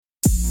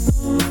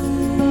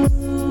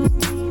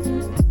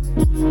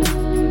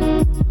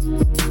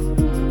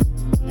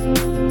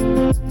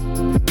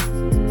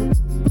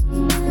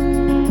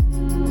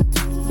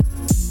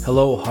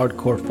Hello,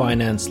 Hardcore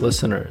Finance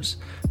listeners.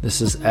 This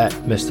is at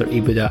Mr.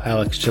 EBITDA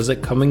Alex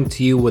Chiswick coming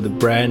to you with a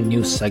brand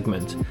new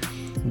segment.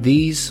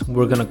 These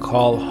we're going to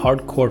call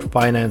Hardcore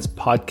Finance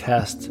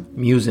Podcast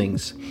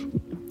Musings.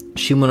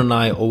 Shimon and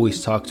I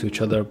always talk to each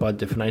other about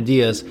different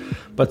ideas,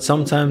 but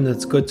sometimes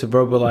it's good to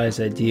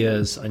verbalize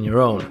ideas on your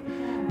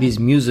own. These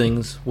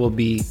musings will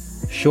be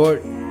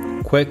short,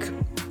 quick,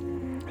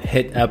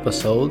 hit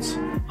episodes,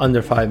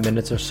 under 5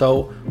 minutes or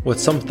so, with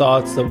some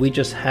thoughts that we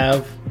just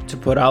have to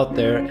put out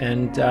there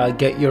and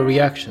get your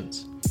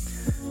reactions.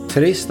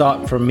 Today's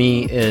thought for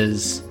me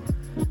is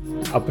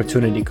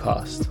opportunity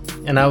cost.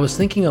 And I was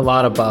thinking a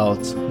lot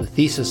about the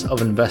thesis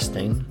of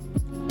investing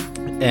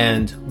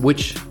and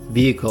which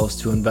vehicles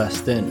to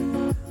invest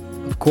in.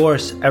 Of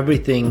course,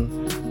 everything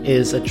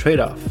is a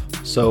trade-off.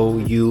 So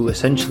you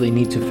essentially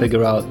need to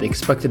figure out the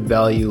expected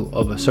value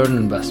of a certain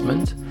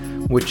investment,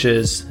 which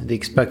is the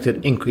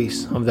expected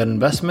increase of that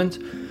investment,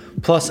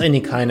 plus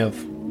any kind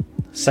of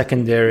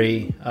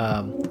secondary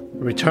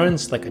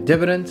returns like a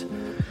dividend,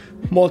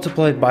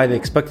 multiplied by the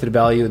expected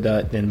value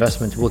that the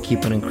investment will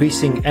keep on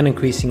increasing and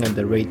increasing at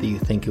the rate that you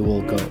think it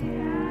will go.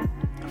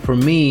 For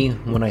me,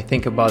 when I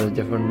think about the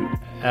different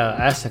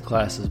asset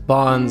classes,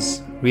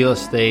 bonds, real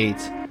estate,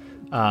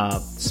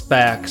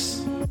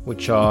 SPACs,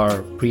 which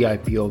are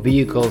pre-IPO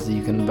vehicles that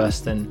you can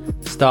invest in,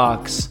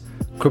 stocks,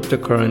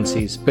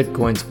 cryptocurrencies,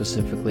 Bitcoin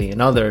specifically,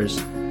 and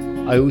others,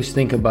 I always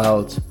think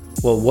about,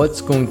 well,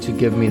 what's going to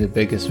give me the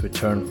biggest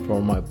return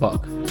for my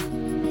buck?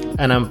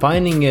 And I'm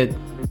finding it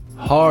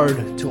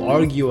hard to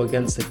argue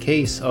against the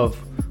case of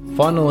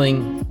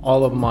funneling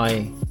all of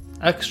my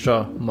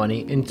extra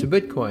money into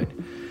Bitcoin.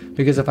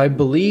 Because if I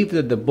believe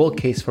that the bull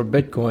case for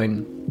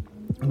Bitcoin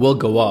will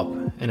go up,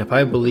 and if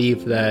I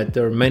believe that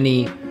there are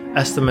many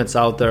estimates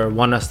out there,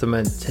 one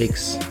estimate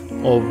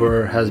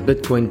has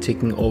Bitcoin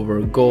taking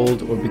over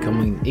gold or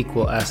becoming an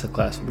equal asset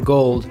class with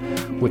gold,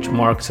 which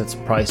marks its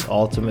price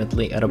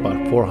ultimately at about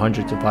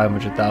 400 to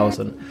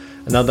 500,000.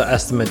 Another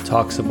estimate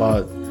talks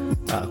about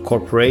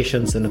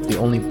corporations, and if they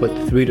only put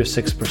 3 to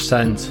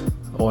 6%,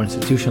 or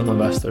institutional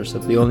investors,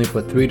 if they only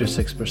put 3 to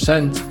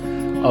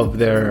 6% of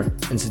their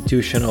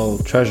institutional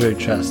treasury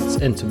chests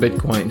into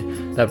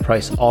Bitcoin, that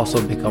price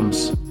also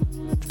becomes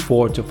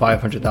 4 to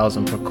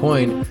 500,000 per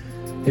coin.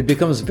 It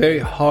becomes very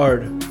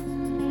hard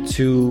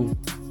to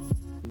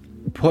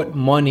put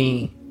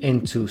money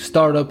into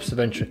startups,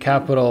 venture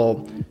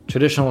capital,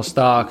 traditional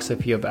stocks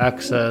if you have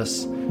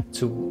access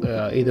to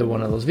either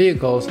one of those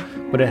vehicles,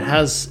 but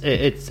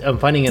I'm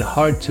finding it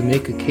hard to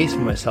make a case for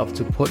myself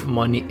to put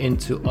money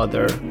into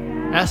other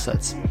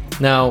assets.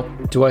 Now,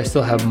 do I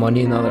still have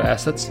money in other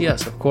assets?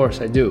 Yes, of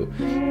course I do.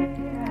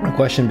 The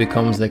question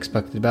becomes the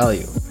expected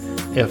value.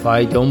 If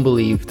I don't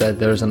believe that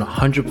there's an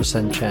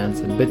 100% chance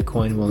that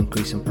Bitcoin will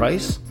increase in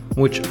price,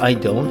 which I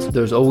don't,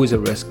 there's always a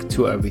risk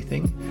to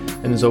everything,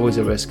 and there's always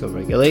a risk of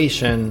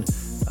regulation,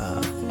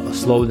 a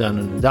slowdown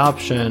in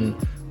adoption,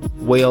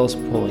 whales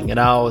pulling it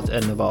out,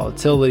 and the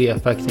volatility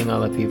affecting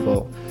other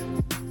people,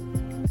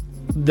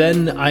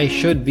 then I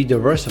should be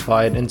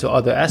diversified into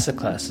other asset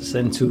classes,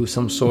 into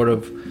some sort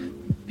of,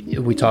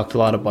 we talked a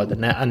lot about a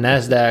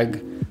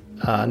NASDAQ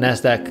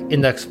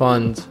index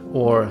fund,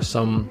 or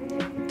some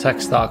tech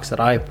stocks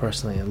that I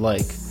personally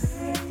like.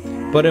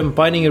 But I'm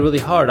finding it really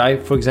hard. I,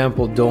 for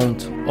example,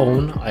 don't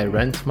own, I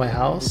rent my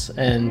house.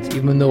 And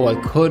even though I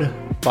could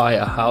buy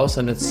a house,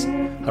 and it's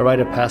a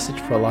rite of passage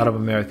for a lot of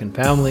American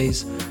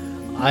families,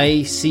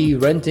 I see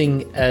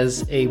renting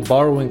as a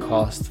borrowing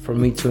cost for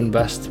me to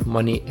invest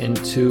money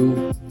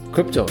into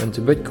crypto, into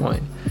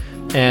Bitcoin.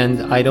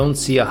 And I don't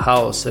see a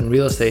house and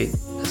real estate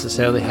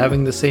necessarily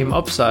having the same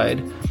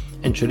upside.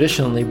 And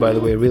traditionally, by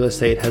the way, real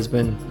estate has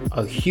been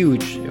a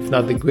huge, if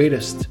not the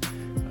greatest,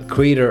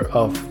 creator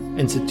of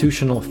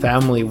institutional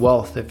family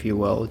wealth, if you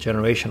will,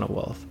 generational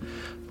wealth.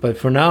 But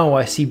for now,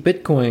 I see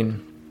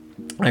Bitcoin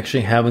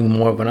actually having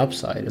more of an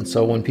upside. And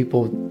so when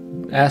people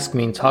ask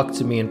me and talk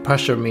to me and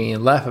pressure me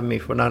and laugh at me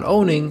for not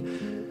owning,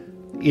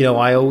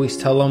 I always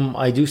tell them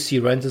I do see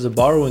rent as a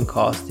borrowing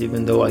cost,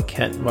 even though I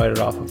can't write it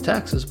off of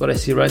taxes, but I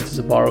see rent as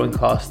a borrowing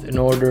cost in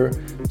order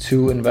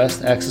to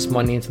invest excess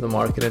money into the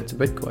market, into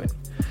Bitcoin.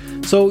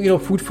 So,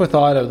 food for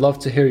thought. I'd love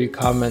to hear your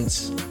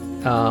comments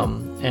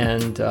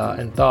and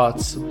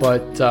thoughts,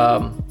 but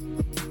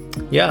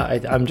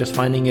I'm just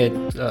finding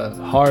it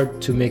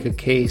hard to make a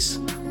case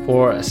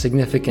for a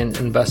significant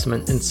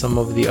investment in some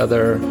of the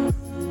other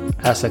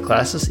asset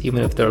classes,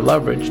 even if they're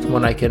leveraged,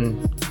 when I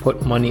can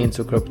put money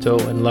into crypto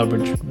and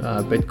leverage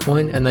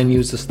Bitcoin, and then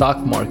use the stock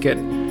market,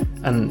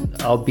 and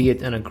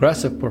albeit an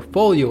aggressive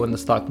portfolio in the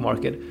stock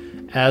market,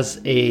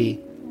 as a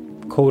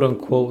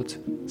quote-unquote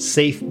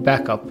safe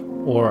backup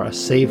or a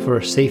safer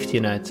safety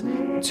net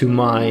to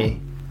my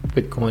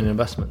Bitcoin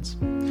investments.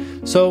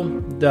 So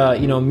the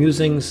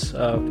musings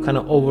kind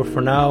of over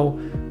for now.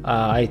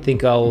 I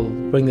think I'll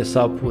bring this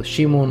up with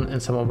Shimon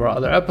and some of our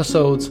other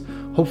episodes.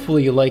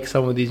 Hopefully you like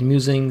some of these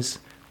musings.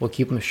 We'll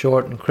keep them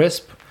short and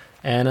crisp.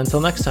 And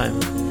until next time.